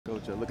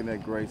Coach, looking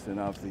at Grayson,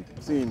 obviously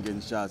seeing him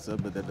getting shots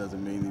up, but that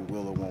doesn't mean he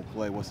will or won't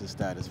play. What's his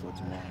status for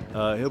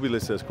tomorrow? He'll be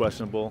listed as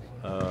questionable.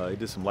 He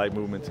did some light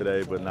movement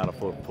today, but not a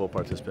full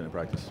participant in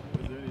practice.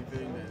 Is there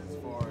anything that, as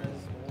far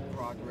as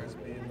progress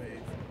being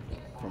made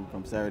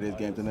from Saturday's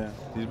game to now?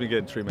 He's been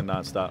getting treatment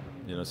nonstop,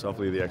 so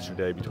hopefully the extra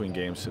day between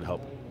games should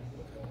help.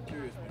 I'm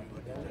curious when you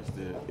look at just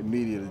the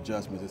immediate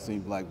adjustments. It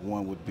seems like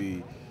one would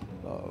be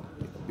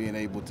being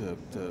able to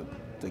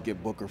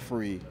get Booker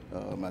free.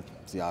 I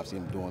see obviously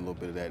him doing a little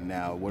bit of that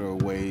now. What are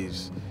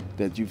ways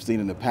that you've seen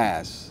in the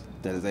past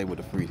that is able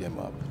to free him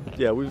up?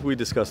 Yeah, we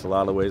discussed a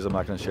lot of ways. I'm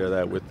not going to share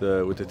that with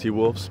the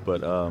T-Wolves, but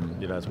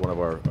it's one of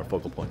our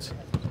focal points.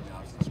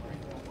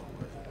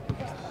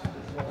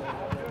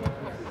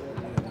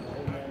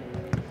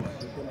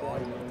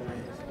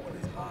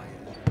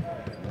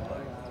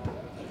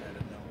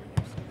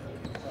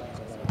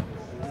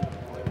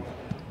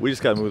 We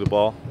just got to move the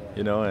ball,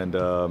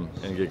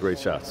 and get great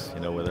shots.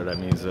 Whether that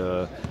means,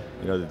 the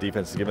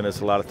defense is giving us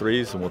a lot of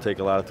threes, and we'll take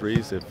a lot of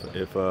threes.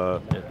 If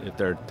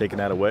they're taking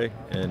that away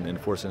and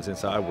forcing us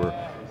inside,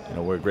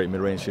 we're a great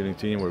mid-range shooting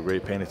team. We're a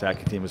great paint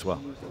attacking team as well.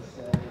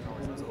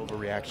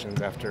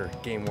 Overreactions after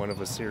game one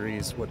of a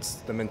series. What's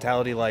the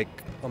mentality like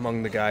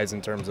among the guys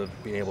in terms of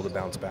being able to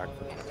bounce back?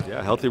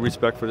 Yeah, healthy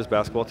respect for this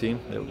basketball team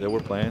that we're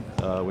playing.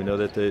 We know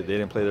that they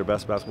didn't play their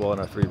best basketball in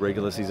our 3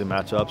 regular season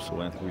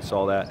matchups. We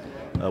saw that.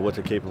 What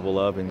they're capable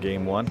of in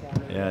game one,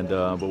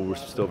 but we're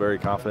still very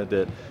confident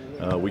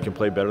that we can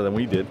play better than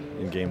we did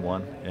in game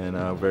one, and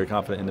very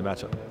confident in the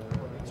matchup.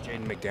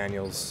 Jaden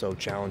McDaniels so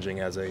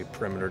challenging as a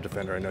perimeter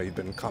defender. I know you've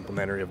been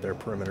complimentary of their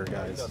perimeter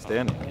guys.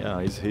 Outstanding.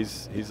 Yeah, he's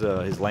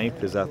his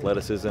length, his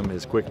athleticism,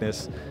 his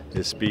quickness,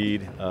 his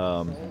speed.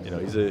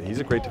 He's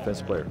a great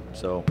defensive player.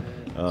 So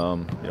we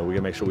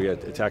gotta make sure we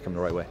attack him the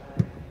right way.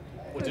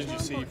 What did you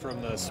see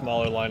from the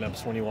smaller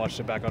lineups when you watched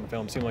it back on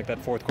film? It seemed like that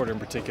fourth quarter in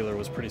particular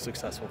was pretty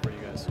successful for you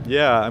guys.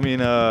 Yeah,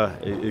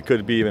 it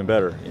could be even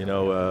better.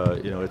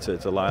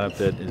 It's a lineup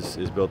that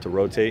is built to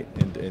rotate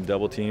in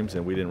double teams,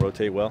 and we didn't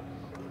rotate well.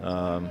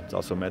 It's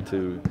also meant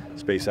to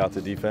space out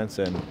the defense,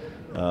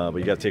 but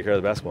you got to take care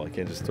of the basketball. You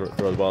can't just throw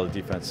the ball to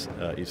defense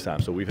each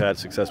time. So we've had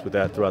success with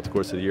that throughout the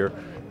course of the year.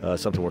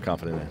 Something we're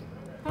confident in.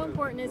 How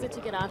important is it to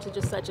get off to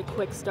just such a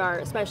quick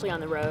start, especially on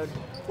the road?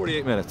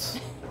 48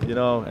 minutes.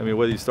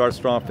 Whether you start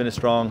strong, finish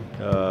strong,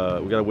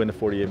 we got to win the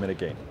 48-minute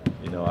game.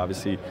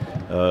 Obviously,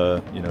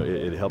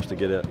 it helps to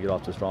get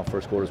off to strong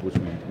first quarters, which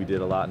we did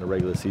a lot in the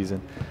regular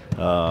season.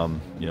 But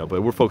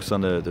we're focused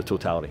on the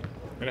totality.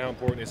 And how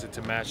important is it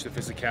to match the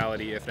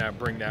physicality, if not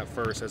bring that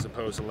first, as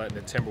opposed to letting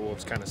the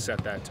Timberwolves kind of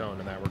set that tone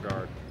in that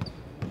regard?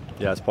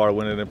 Yeah, it's part of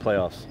winning in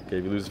playoffs. Okay,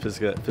 if you lose the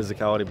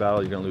physicality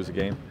battle, you're going to lose the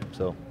game.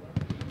 So,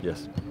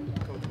 yes.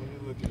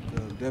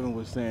 Devin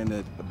was saying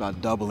that about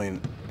doubling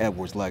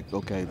Edwards,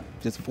 okay,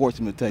 just force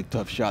him to take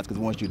tough shots, because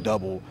once you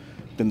double,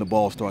 then the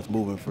ball starts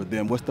moving for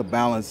them. What's the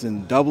balance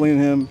in doubling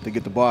him to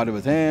get the ball out of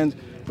his hands,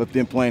 but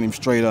then playing him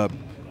straight up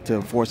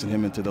to forcing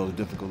him into those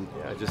difficult?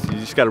 Yeah, you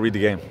just got to read the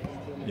game,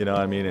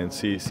 and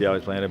see how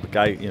he's playing it. But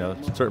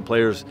certain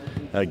players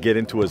get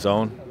into a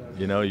zone.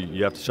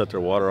 You have to shut their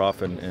water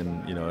off, and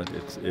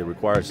it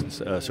requires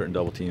certain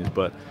double teams.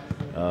 But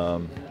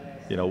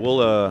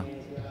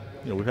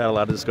we've had a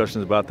lot of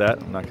discussions about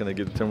that. I'm not going to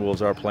give the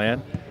Timberwolves our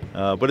plan,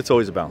 but it's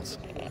always a balance.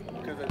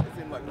 Because it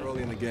seemed like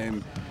early in the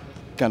game,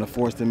 kind of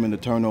forced him into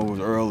turnovers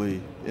early,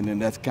 and then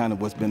that's kind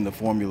of what's been the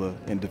formula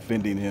in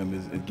defending him,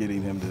 is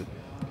getting him to.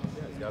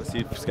 Yeah,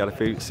 he's got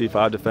to see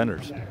 5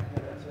 defenders.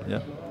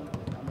 Yeah.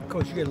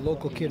 Coach, you got a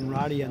local kid in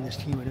Roddy on this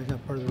team, and he's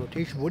not part of the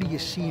rotation. What do you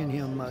see in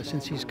him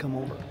since he's come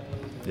over?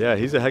 Yeah,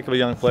 he's a heck of a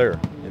young player.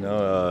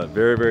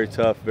 Very, very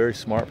tough, very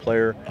smart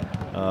player.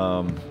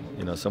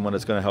 Someone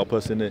that's going to help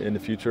us in the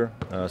future.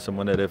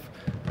 Someone that if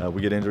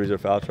we get injuries or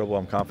foul trouble,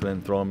 I'm confident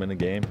in throwing him in the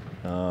game.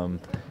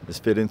 Has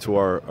fit into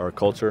our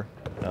culture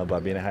by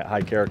being a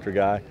high character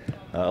guy,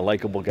 a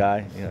likable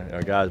guy.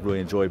 Our guys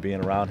really enjoy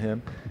being around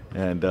him,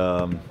 and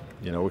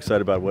we're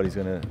excited about what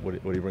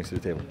he brings to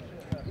the table.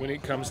 When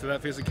it comes to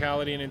that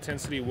physicality and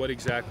intensity, what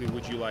exactly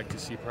would you like to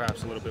see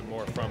perhaps a little bit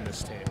more from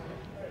this team?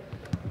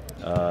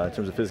 In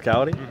terms of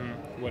physicality,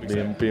 What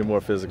exactly? Being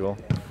more physical.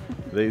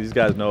 These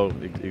guys know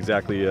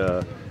exactly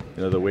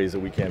the ways that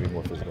we can be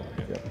more physical.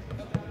 Yeah.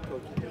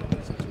 Coach, you had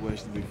that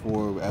situation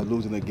before,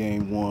 losing a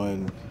game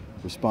 1,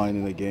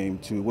 responding to game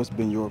 2. What's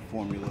been your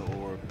formula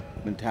or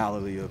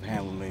mentality of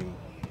handling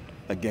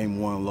a game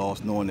 1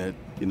 loss, knowing that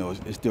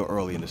it's still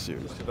early in the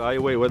series?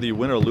 Evaluate whether you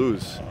win or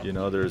lose.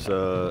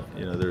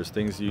 There's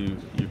things you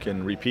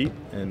can repeat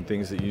and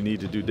things that you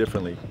need to do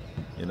differently,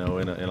 in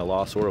a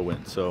loss or a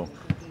win. So,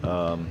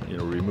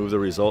 remove the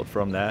result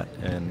from that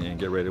and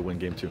get ready to win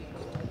game 2.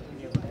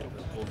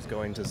 Wolves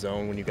going to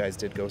zone when you guys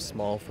did go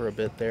small for a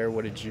bit there.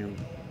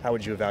 How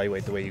would you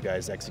evaluate the way you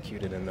guys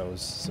executed in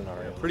those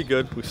scenarios? Pretty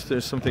good.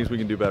 There's some things we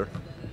can do better.